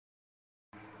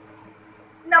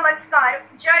Namaskar,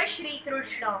 Jai Shri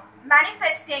Krishna.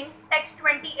 Manifesting text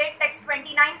 28, text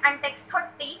 29 and text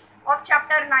 30 of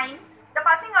chapter 9. The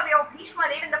passing away of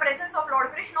Bhismadeva in the presence of Lord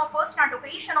Krishna, first canto,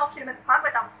 creation of Srimad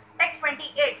Bhagavatam. Text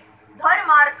 28.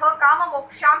 Dharmartha kama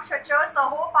moksham shacha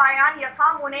saho payan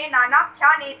yatha mune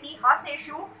nanakhyaneti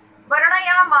haseshu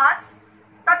varnayamas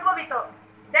tatvavita.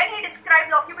 Then he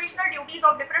described the occupational duties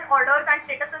of different orders and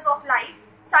statuses of life,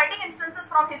 citing instances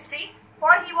from history, for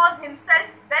he was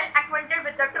himself well acquainted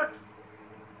with the truth.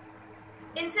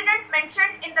 Incidents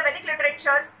mentioned in the Vedic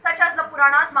literatures, such as the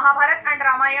Puranas, Mahabharata and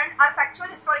Ramayana, are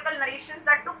factual historical narrations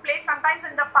that took place sometimes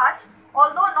in the past,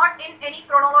 although not in any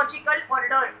chronological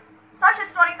order. Such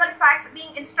historical facts,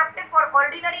 being instructive for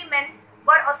ordinary men,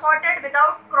 were assorted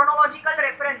without chronological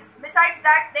reference. Besides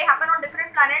that, they happen on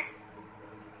different planets,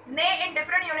 nay, in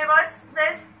different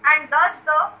universes, and thus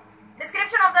the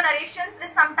description of the narrations is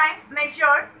sometimes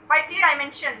measured by 3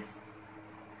 dimensions.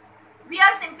 We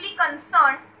are simply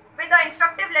concerned with the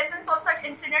instructive lessons of such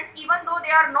incidents, even though they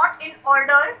are not in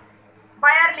order by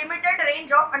our limited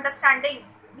range of understanding.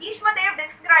 Bhismadeva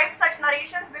described such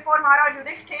narrations before Maharaj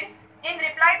Yudhishthir in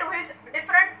reply to his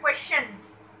different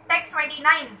questions. Text 29.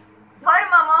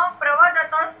 Dharmama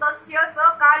pravadatas tasya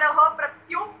sa kalaha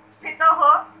pratyuk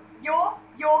sthitaha yo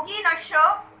yogi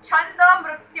nasha chanda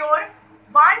mrityor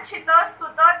vanchita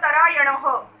stuta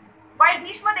tarayanaha. While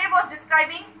Bhismadeva was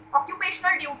describing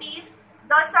occupational duties,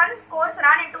 the sun's course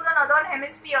ran into the northern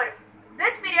hemisphere.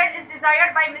 This period is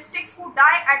desired by mystics who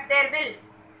die at their will.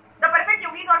 The perfect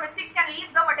yogis or mystics can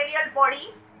leave the material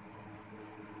body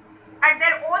at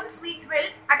their own sweet will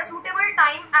at a suitable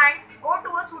time and go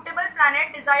to a suitable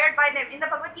planet desired by them. In the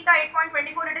Bhagavad Gita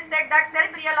 8.24, it is said that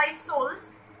self-realized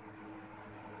souls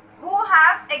who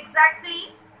have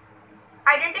exactly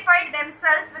identified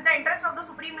themselves with the interest of the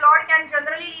Supreme Lord can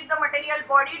generally leave the material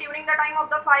body during the time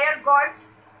of the fire god's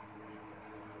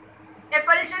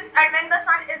effulgence and when the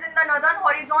sun is in the northern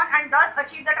horizon and thus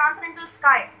achieve the transcendental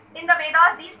sky. In the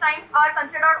Vedas, these times are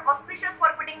considered auspicious for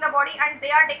quitting the body and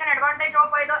they are taken advantage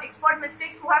of by the expert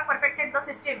mystics who have perfected the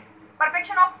system.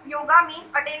 Perfection of yoga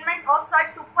means attainment of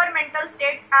such supermental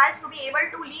states as to be able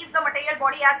to leave the material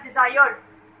body as desired.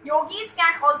 Yogis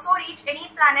can also reach any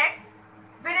planet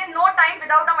within no time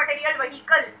without a material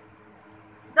vehicle.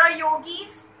 The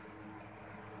yogis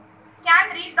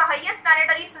can reach the highest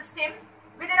planetary system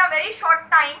within a very short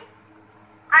time,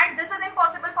 and this is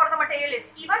impossible for the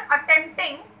materialist. Even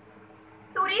attempting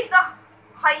to reach the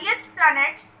highest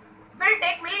planet will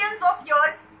take millions of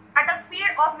years at a speed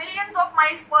of millions of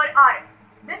miles per hour.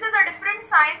 This is a different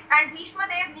science and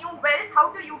Bhismadeva knew well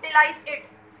how to utilize it.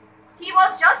 He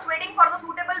was just waiting for the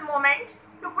suitable moment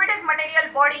to quit his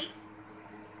material body,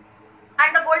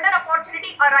 and the golden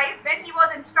opportunity arrived when he was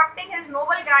instructing his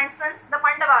noble grandsons, the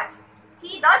Pandavas.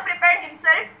 He thus prepared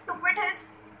himself to quit his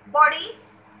body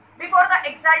before the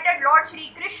exalted Lord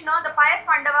Shri Krishna, the pious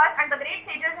Pandavas and the great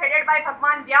sages headed by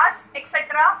Bhagwan Vyasa,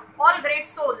 etc., all great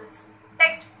souls.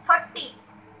 Text 30.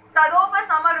 Tadopa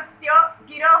samarutya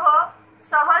giraha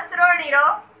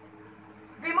sahasranira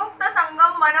vimukta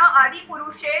sangam mana adi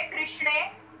purushe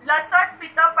krishne lasat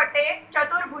pita pate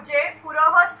chaturbhuje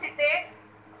puraha sthite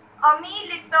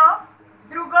amilita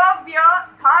drugavya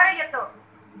dharayata.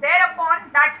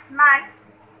 Thereupon that man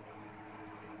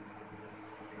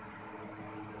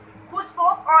who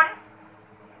spoke on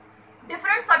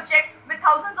different subjects with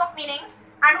thousands of meanings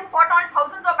and who fought on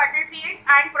thousands of battlefields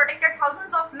and protected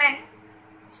thousands of men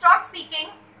stopped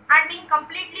speaking and being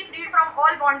completely freed from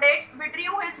all bondage,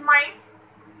 withdrew his mind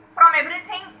from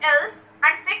everything else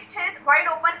and fixed his wide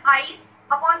open eyes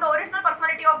upon the original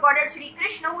personality of Godhead Shri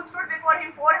Krishna, who stood before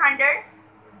him four-handed,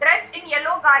 dressed in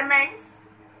yellow garments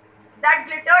that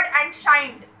glittered and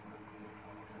shined.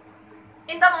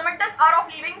 In the momentous hour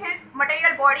of leaving his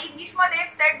material body, Bhismadeva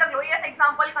set the glorious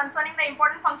example concerning the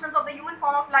important functions of the human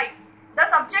form of life. The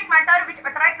subject matter which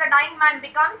attracts the dying man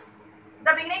becomes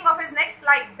the beginning of his next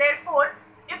life. Therefore,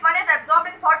 if one is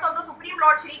absorbed in thoughts of the Supreme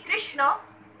Lord Shri Krishna,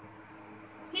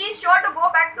 he is sure to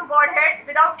go back to Godhead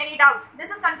without any doubt.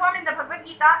 This is confirmed in the Bhagavad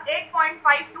Gita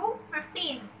 8.5 to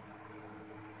 15.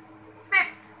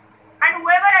 Fifth, and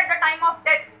whoever at the time of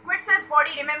death quits his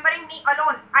body remembering me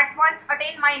alone at once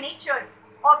attain my nature.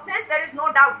 Of this there is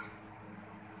no doubt.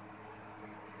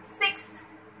 Sixth,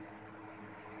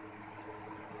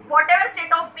 whatever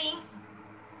state of being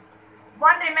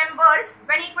one remembers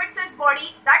when he quits his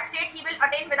body, that state he will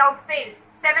attain without fail.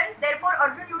 Seventh, therefore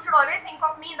Arjun, you should always think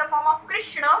of me in the form of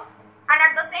Krishna and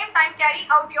at the same time carry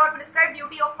out your prescribed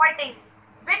duty of fighting.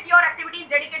 With your activities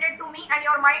dedicated to me and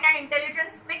your mind and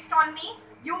intelligence fixed on me,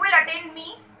 you will attain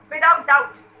me without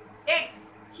doubt. Eighth,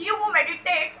 he who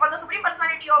meditates on the Supreme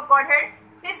Personality of Godhead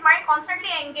his mind constantly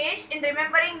engaged in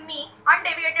remembering me,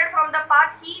 undeviated from the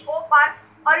path, he, O Parth,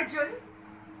 Arjun,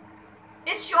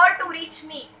 is sure to reach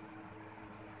me.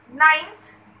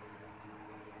 Ninth,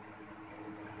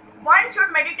 one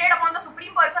should meditate upon the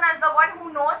Supreme Person as the one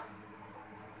who knows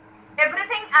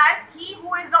everything, as he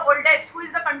who is the oldest, who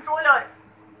is the controller,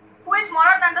 who is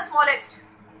smaller than the smallest,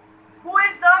 who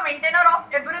is the maintainer of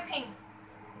everything,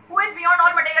 who is beyond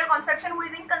all material conception, who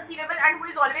is inconceivable, and who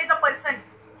is always a person.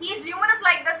 He is luminous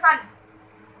like the sun,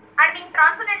 and being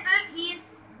transcendental, he is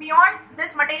beyond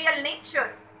this material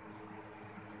nature.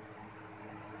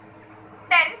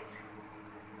 10th,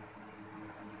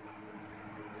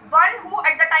 one who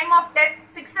at the time of death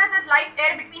fixes his life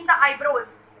air between the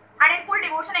eyebrows and in full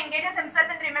devotion engages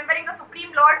himself in remembering the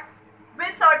Supreme Lord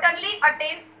will certainly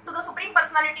attain to the Supreme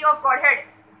Personality of Godhead.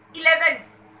 11.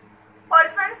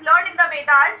 Persons learned in the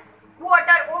Vedas who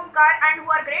utter Omkar and who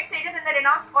are great sages in the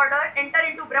renounced order enter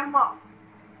into Brahma.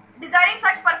 Desiring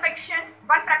such perfection,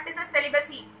 one practices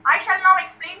celibacy. I shall now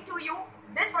explain to you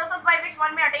this process by which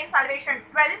one may attain salvation.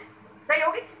 12. The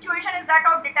yogic situation is that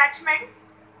of detachment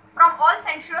from all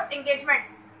sensuous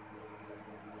engagements.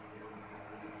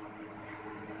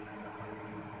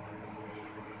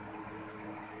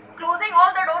 Closing all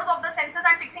the doors of the senses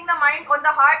and fixing the mind on the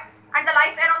heart and the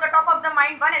life air on the top of the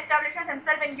mind, one establishes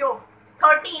himself in yoga.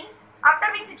 13.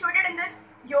 After being situated in this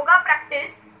yoga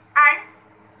practice and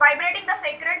vibrating the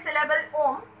sacred syllable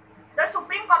Om, the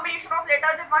supreme combination of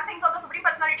letters, if one thinks of the Supreme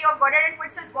Personality of Godhead and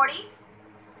quits his body,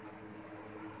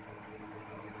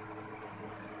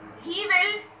 he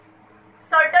will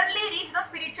certainly reach the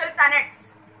spiritual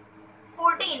planets.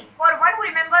 14. For one who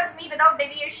remembers me without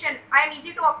deviation, I am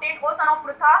easy to obtain, O son of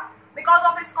Prutha, because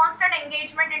of his constant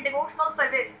engagement in devotional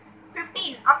service.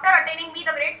 15. After attaining me,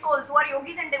 the great souls who are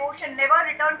yogis in devotion never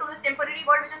return to this temporary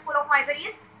world which is full of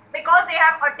miseries, because they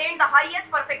have attained the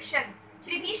highest perfection.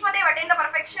 Shri Bhismadeva attained the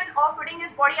perfection of quitting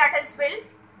his body at his will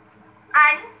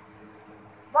and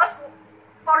was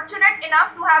fortunate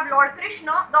enough to have Lord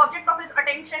Krishna, the object of his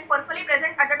attention, personally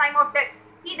present at the time of death.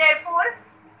 He therefore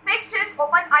fixed his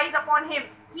open eyes upon him.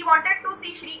 He wanted to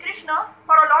see Shri Krishna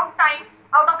for a long time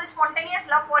out of his spontaneous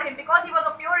love for him. Because he was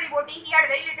a pure devotee, he had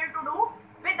very little to do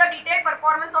with the detailed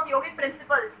performance of yogic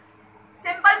principles.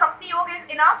 Simple bhakti yoga is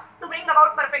enough to bring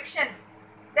about perfection.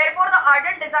 Therefore, the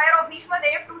ardent desire of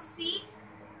Bhismadeva to see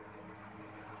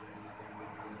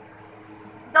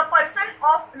the person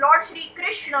of Lord Shri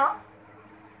Krishna,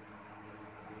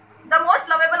 the most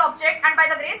lovable object, and by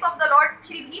the grace of the Lord,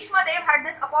 Shri Bhismadeva had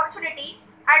this opportunity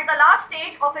at the last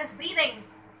stage of his breathing.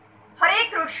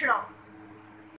 Hare Krishna.